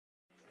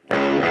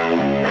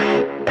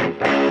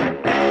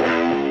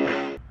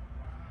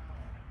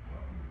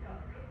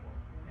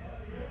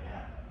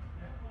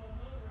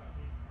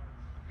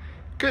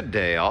Good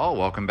day all,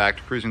 welcome back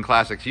to Cruisin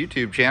Classics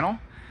YouTube channel.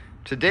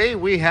 Today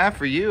we have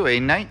for you a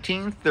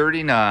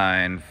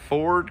 1939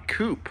 Ford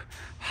Coupe,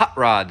 hot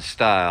rod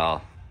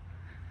style.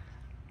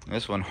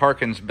 This one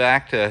harkens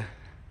back to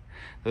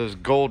those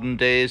golden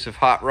days of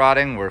hot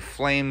rodding where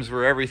flames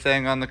were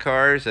everything on the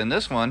cars, and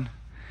this one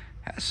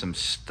has some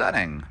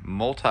stunning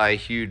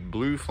multi-hued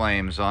blue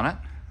flames on it.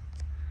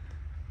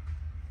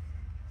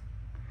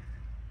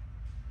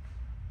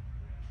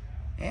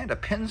 And a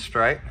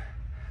pinstripe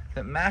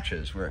that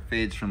matches, where it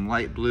fades from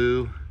light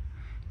blue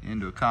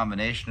into a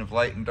combination of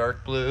light and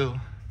dark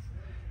blue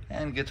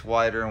and gets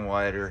wider and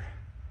wider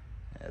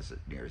as it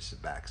nears the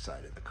back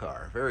side of the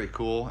car. Very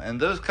cool.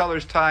 And those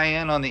colors tie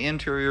in on the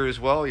interior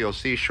as well. You'll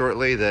see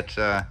shortly that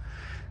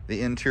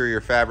the interior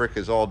fabric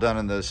is all done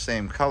in those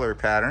same color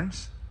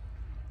patterns.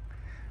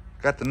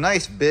 Got the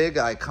nice big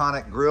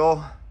iconic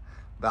grille,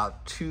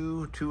 about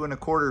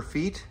 2.25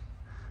 feet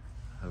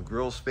of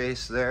grille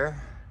space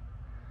there,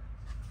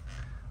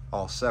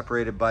 all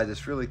separated by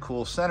this really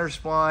cool center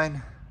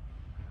spline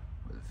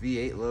with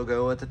V8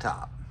 logo at the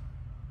top.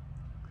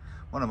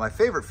 One of my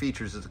favorite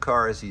features of the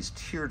car is these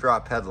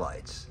teardrop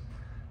headlights.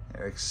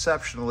 They're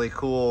exceptionally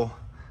cool.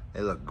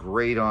 They look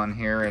great on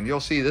here, and you'll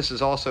see this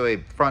is also a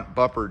front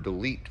bumper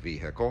delete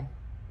vehicle,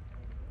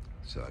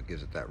 so it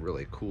gives it that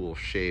really cool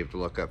shaved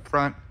look up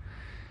front.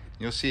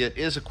 You'll see it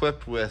is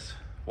equipped with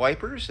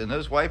wipers, and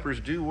those wipers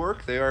do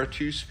work. They are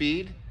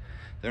 2-speed.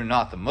 They're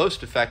not the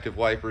most effective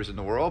wipers in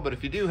the world, but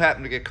if you do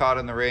happen to get caught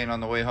in the rain on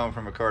the way home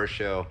from a car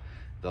show,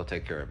 they'll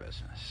take care of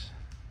business.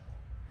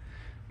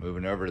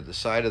 Moving over to the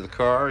side of the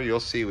car, you'll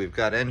see we've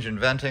got engine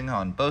venting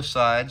on both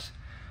sides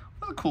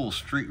with a cool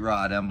street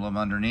rod emblem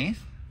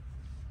underneath.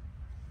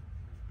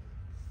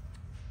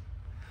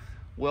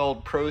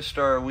 Weld Pro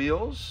Star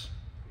wheels,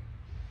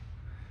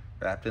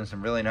 wrapped in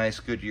some really nice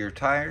Goodyear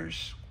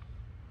tires.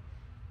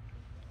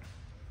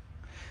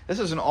 This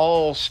is an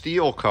all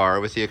steel car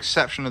with the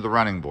exception of the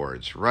running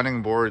boards.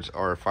 Running boards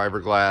are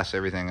fiberglass,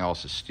 everything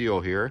else is steel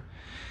here.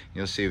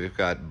 You'll see we've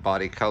got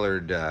body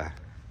colored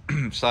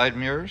side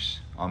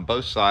mirrors on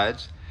both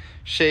sides.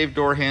 Shaved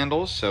door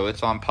handles, so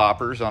it's on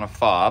poppers on a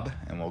fob,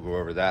 and we'll go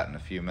over that in a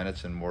few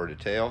minutes in more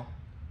detail.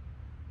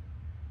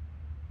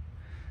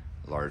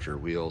 Larger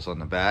wheels on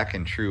the back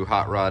in true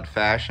hot rod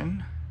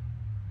fashion.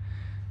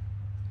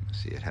 You'll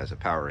see it has a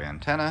power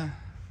antenna.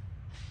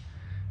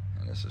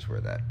 And this is where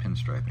that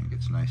pinstriping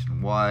gets nice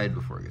and wide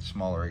before it gets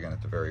smaller again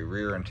at the very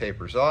rear and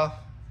tapers off.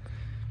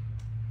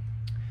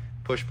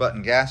 Push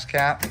button gas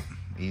cap,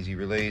 easy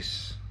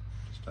release,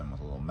 just done with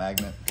a little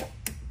magnet.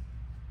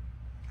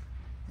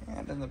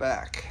 And in the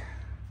back,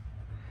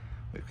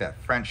 we've got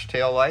French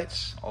tail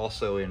lights,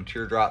 also in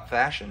teardrop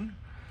fashion,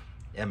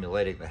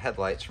 emulating the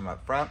headlights from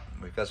up front.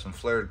 We've got some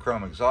flared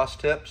chrome exhaust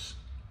tips.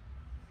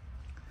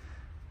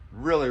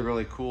 Really,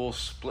 really cool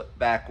split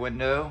back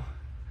window.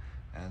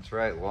 That's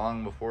right,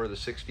 long before the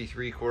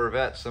 63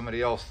 Corvette,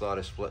 somebody else thought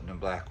of splitting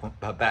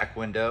a back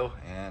window,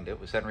 and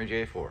it was Henry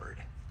J.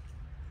 Ford.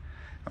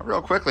 Now,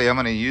 real quickly, I'm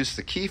going to use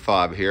the key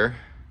fob here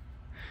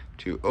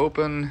to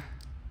open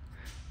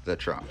the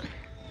trunk.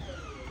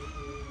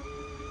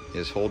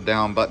 Just hold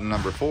down button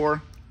number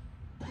 4.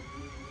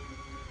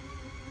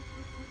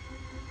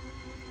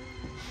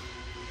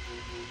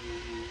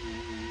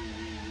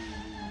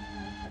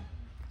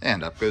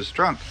 And up goes the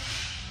trunk.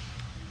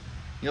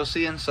 You'll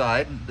see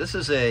inside, this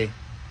is a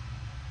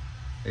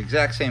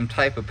exact same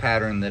type of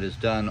pattern that is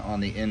done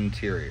on the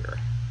interior.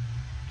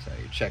 So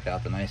you check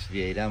out the nice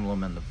V8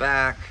 emblem in the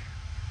back,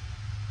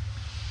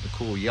 the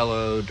cool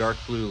yellow, dark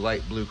blue,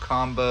 light blue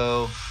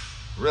combo,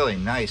 really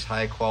nice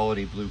high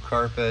quality blue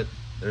carpet.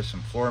 There's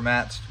some floor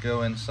mats to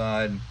go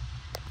inside.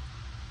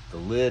 The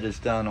lid is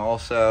done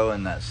also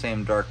in that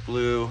same dark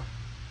blue.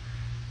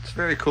 It's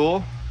very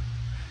cool.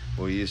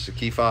 We'll use the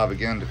key fob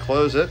again to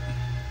close it.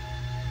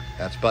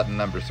 That's button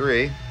number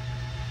 3.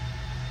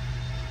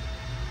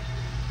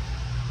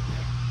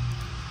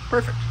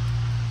 Perfect.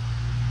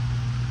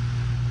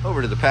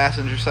 Over to the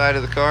passenger side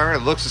of the car. It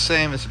looks the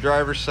same as the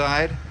driver's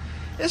side.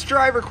 It's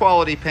driver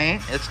quality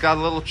paint. It's got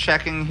a little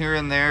checking here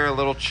and there, a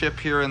little chip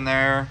here and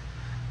there,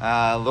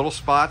 little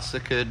spots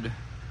that could,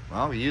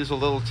 well, use a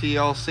little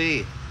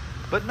TLC,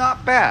 but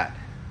not bad.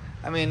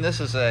 I mean, this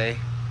is a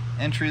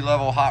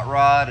entry-level hot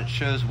rod. It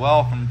shows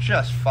well from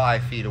just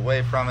 5 feet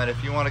away from it.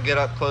 If you want to get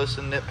up close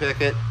and nitpick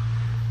it,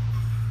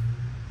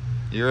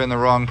 you're in the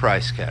wrong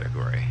price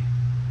category.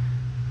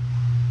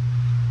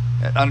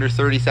 At under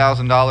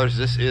 $30,000,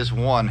 this is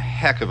one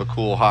heck of a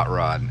cool hot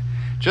rod.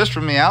 Just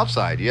from the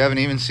outside, you haven't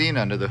even seen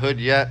under the hood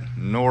yet,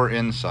 nor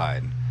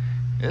inside.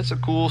 It's a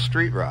cool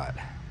street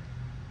rod.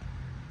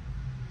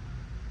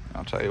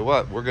 I'll tell you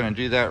what, we're going to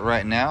do that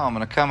right now. I'm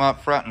going to come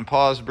up front and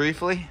pause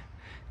briefly,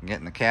 get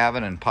in the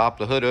cabin and pop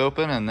the hood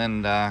open, and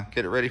then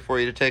get it ready for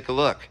you to take a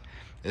look.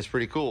 It's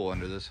pretty cool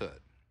under this hood.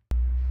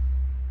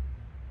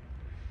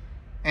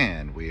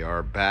 And we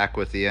are back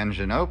with the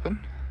engine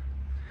open.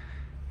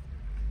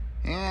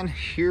 And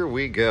here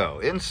we go.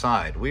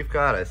 Inside, we've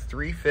got a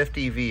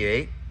 350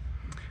 V8.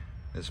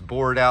 It's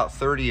bored out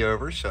 30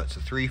 over, so it's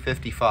a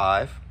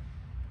 355.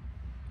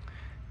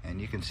 And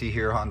you can see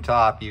here on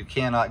top, you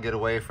cannot get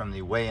away from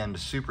the way-end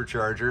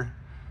supercharger.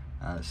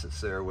 It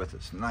sits there with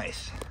its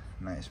nice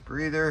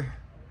breather.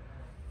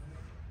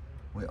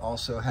 We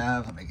also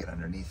have, let me get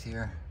underneath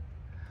here,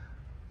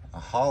 a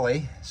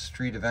Holley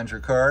Street Avenger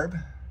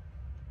carb,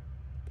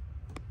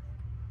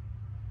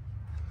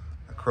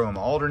 a chrome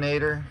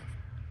alternator,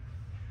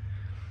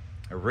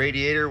 a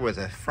radiator with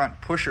a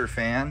front pusher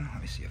fan.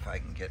 Let me see if I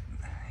can get,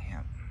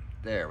 yeah,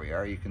 there we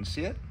are, you can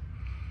see it,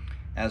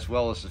 as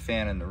well as the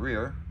fan in the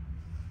rear.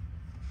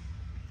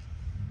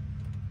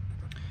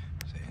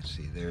 So you can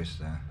see there's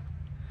the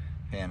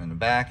fan in the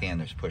back, and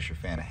there's pusher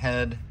fan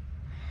ahead.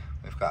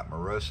 We've got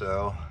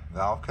Moroso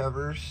valve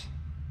covers.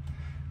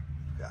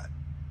 We've got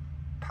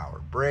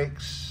power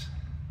brakes,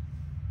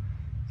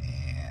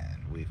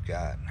 and we've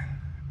got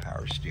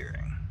power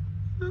steering.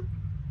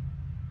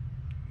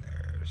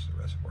 There's the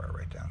reservoir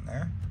right down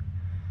there.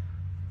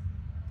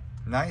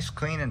 Nice,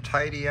 clean, and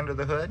tidy under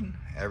the hood.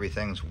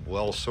 Everything's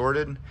well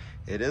sorted.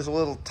 It is a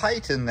little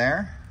tight in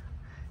there,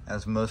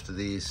 as most of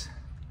these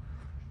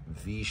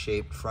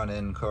V-shaped front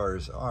end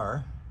cars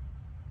are.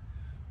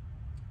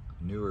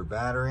 Newer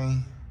battery.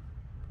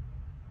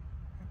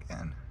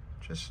 Again,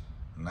 just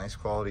nice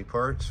quality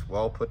parts,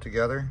 well put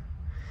together.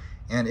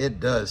 And it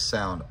does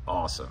sound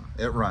awesome.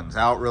 It runs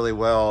out really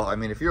well. I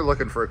mean, if you're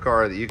looking for a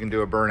car that you can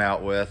do a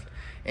burnout with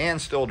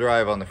and still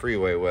drive on the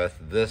freeway with,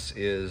 this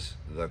is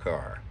the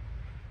car.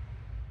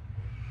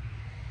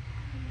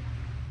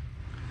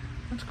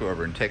 Let's go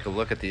over and take a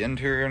look at the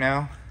interior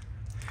now.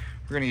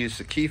 We're going to use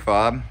the key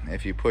fob.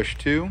 If you push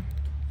 2,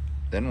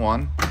 then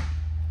 1,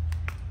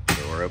 the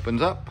door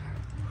opens up.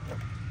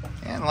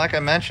 And like I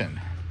mentioned,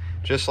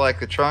 just like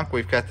the trunk,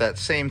 we've got that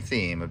same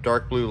theme of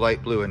dark blue,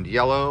 light blue, and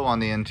yellow on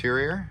the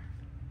interior.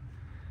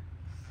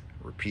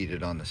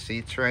 Repeated on the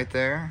seats right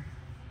there.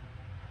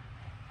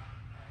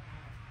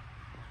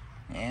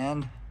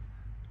 And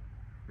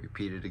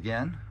repeated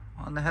again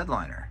on the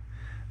headliner.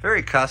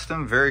 Very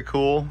custom, very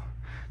cool,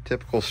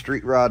 typical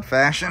street rod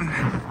fashion.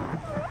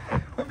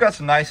 We've got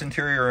some nice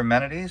interior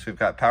amenities. We've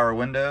got power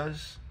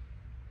windows.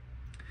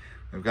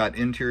 We've got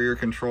interior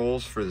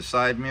controls for the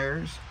side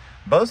mirrors,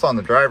 both on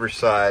the driver's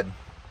side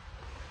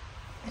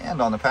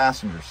and on the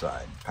passenger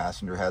side.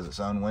 Passenger has its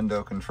own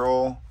window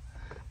control.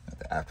 Got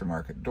the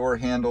aftermarket door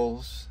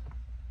handles.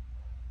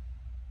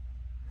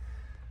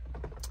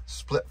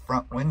 Split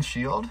front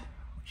windshield,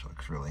 which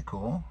looks really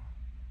cool.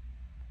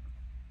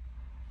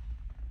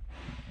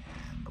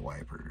 And the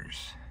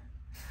wipers.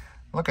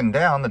 Looking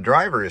down, the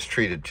driver is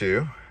treated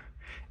to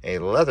a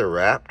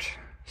leather-wrapped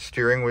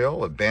steering wheel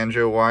with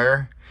banjo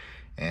wire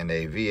and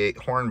a V8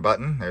 horn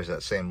button. There's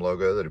that same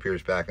logo that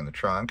appears back in the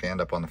trunk and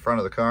up on the front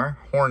of the car.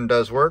 Horn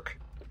does work.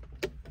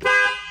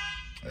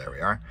 There we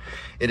are.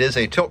 It is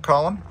a tilt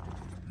column,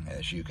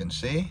 as you can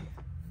see.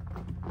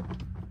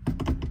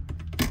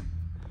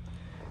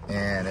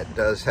 And it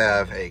does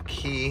have a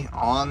key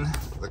on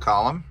the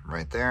column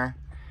right there,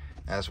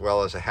 as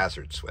well as a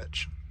hazard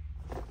switch,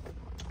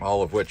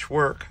 all of which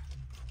work.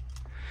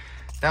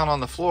 Down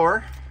on the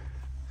floor,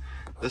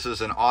 this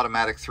is an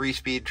automatic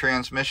 3-speed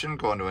transmission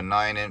going to a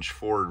 9-inch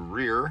Ford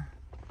rear.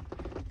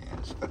 And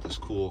it's got this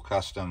cool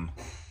custom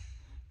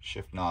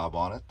shift knob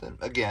on it that,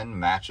 again,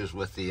 matches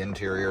with the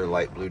interior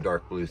light blue,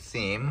 dark blue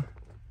theme.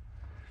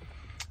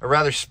 A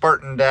rather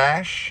Spartan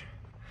dash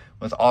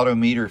with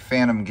autometer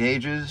phantom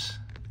gauges,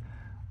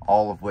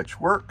 all of which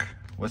work,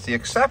 with the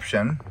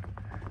exception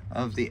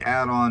of the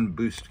add-on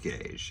boost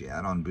gauge. The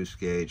add-on boost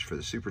gauge for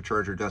the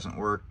supercharger doesn't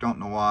work. Don't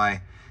know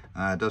why.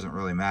 It doesn't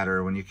really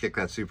matter. When you kick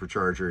that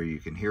supercharger, you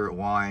can hear it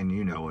whine.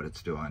 You know what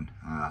it's doing.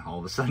 All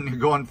of a sudden, you're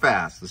going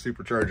fast. The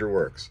supercharger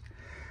works.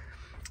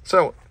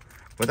 So,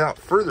 without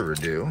further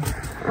ado,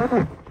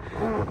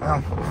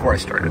 well, before I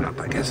start it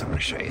up, I guess I'm going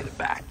to show you the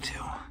back,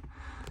 too.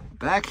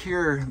 Back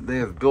here, they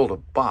have built a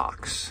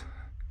box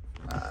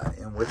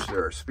in which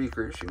there are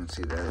speakers. You can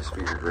see there the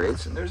speaker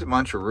grates, and there's a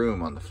bunch of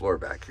room on the floor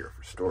back here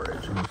for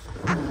storage.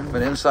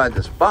 But inside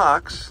this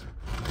box,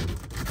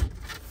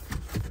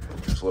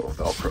 there's a little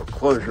Velcro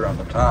closure on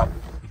the top.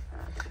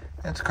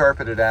 It's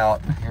carpeted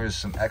out. Here's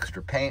some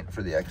extra paint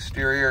for the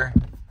exterior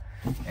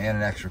and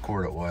an extra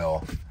quart of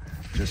oil,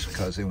 just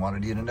because they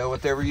wanted you to know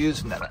what they were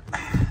using in it.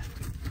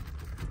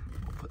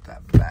 We'll put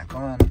that back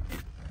on.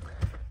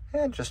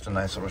 And just a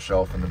nice little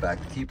shelf in the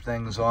back to keep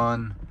things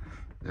on.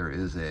 There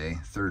is a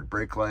third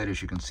brake light,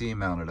 as you can see,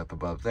 mounted up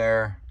above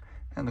there,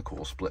 and the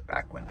cool split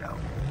back window.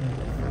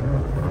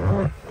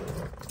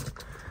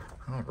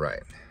 All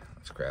right,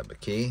 let's grab the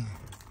key.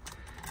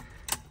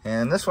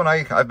 And this one,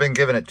 I've been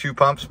giving it 2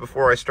 pumps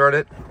before I start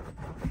it.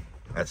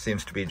 That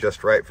seems to be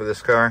just right for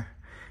this car.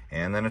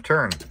 And then a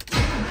turn.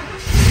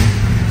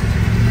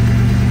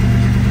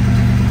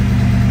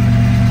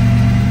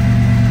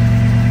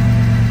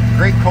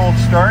 Great cold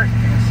start. You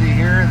can see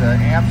here the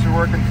amps are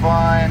working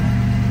fine.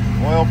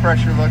 Oil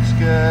pressure looks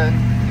good.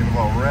 Give it a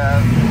little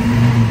rev.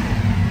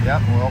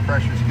 Yep, oil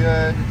pressure's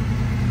good.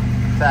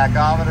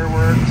 tachometer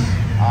works,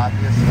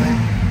 obviously.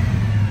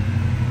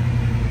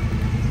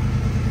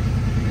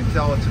 You can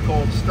tell it's a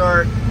cold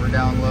start. We're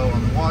down low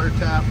on the water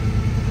temp.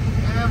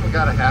 And we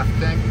got a half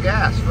tank of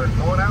gas for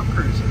going out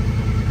cruising.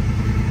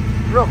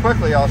 Real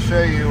quickly, I'll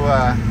show you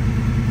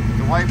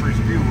the wipers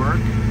do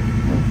work.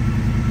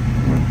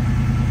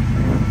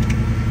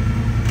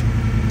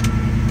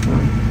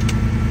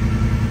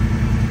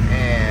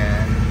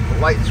 And the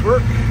lights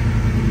work.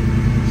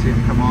 See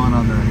them come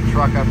on the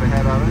truck up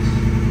ahead of us.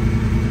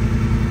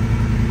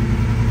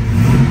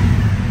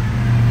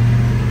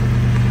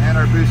 And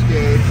our boost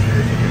gauge,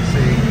 as you can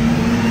see,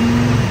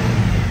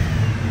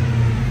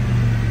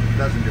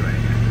 doesn't do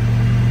anything.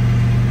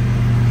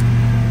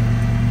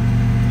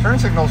 Turn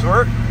signals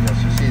work.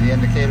 Yes, you see the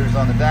indicators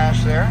on the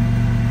dash there.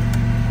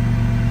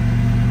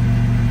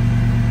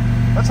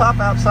 Let's hop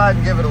outside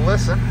and give it a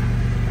listen.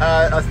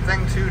 A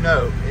thing to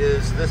note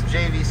is this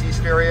JVC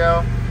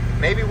stereo,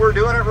 maybe we're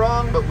doing it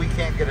wrong, but we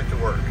can't get it to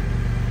work.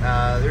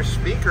 There's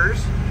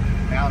speakers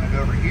mounted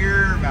over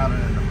here,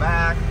 mounted in the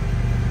back.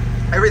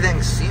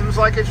 Everything seems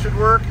like it should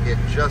work, it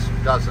just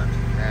doesn't,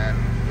 and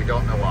we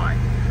don't know why.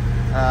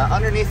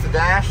 Underneath the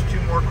dash,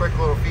 two more quick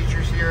little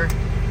features here.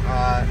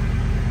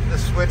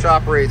 This switch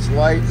operates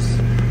lights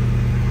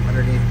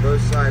underneath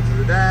both sides of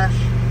the dash.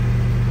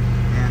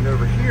 And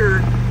over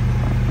here,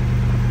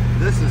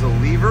 this is a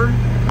lever.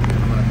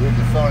 I'm going to move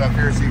the phone up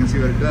here so you can see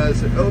what it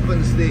does. It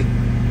opens the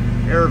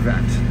air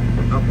vent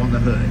up on the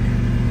hood.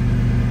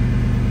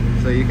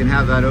 So you can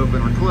have that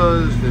open or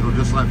closed. It'll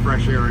just let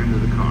fresh air into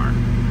the car.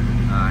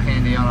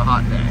 Handy on a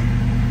hot day.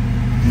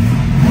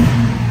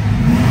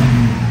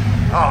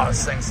 Oh,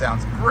 this thing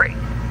sounds great.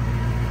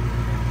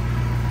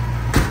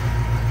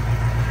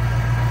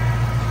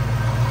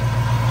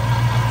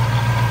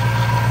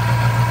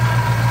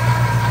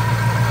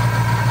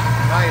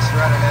 Nice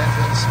running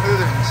engine,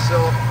 smoother than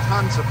silk,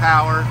 tons of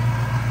power.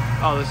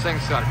 Oh, this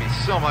thing's got to be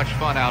so much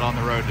fun out on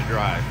the road to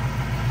drive.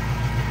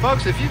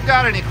 Folks, if you've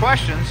got any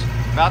questions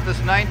about this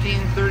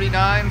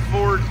 1939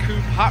 Ford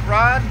Coupe hot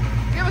rod,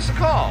 give us a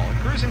call.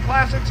 Cruisin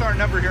Classics, our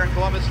number here in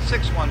Columbus is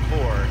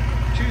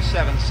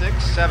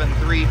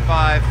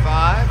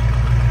 614-276-7355.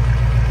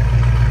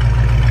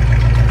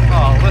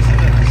 Oh, listen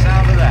to the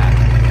sound of that.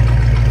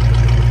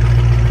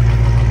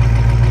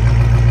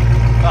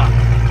 Ah,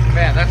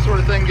 man, that sort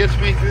of thing gets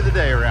me through the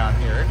day around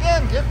here.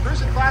 Again, give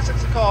Cruisin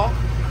Classics a call.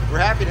 We're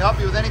happy to help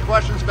you with any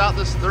questions about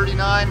this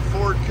 39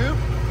 Ford Coupe.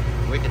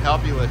 We can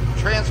help you with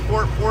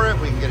transport for it.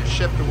 We can get it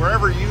shipped to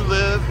wherever you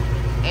live.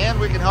 And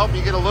we can help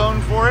you get a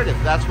loan for it if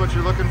that's what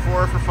you're looking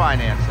for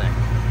financing.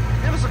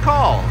 Give us a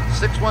call,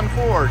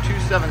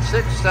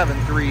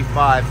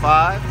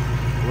 614-276-7355.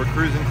 We're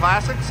Cruisin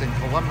Classics in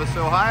Columbus,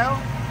 Ohio,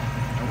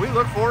 and we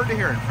look forward to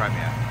hearing from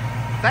you.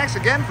 Thanks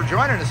again for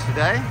joining us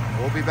today.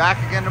 We'll be back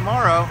again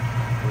tomorrow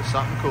with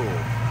something cool.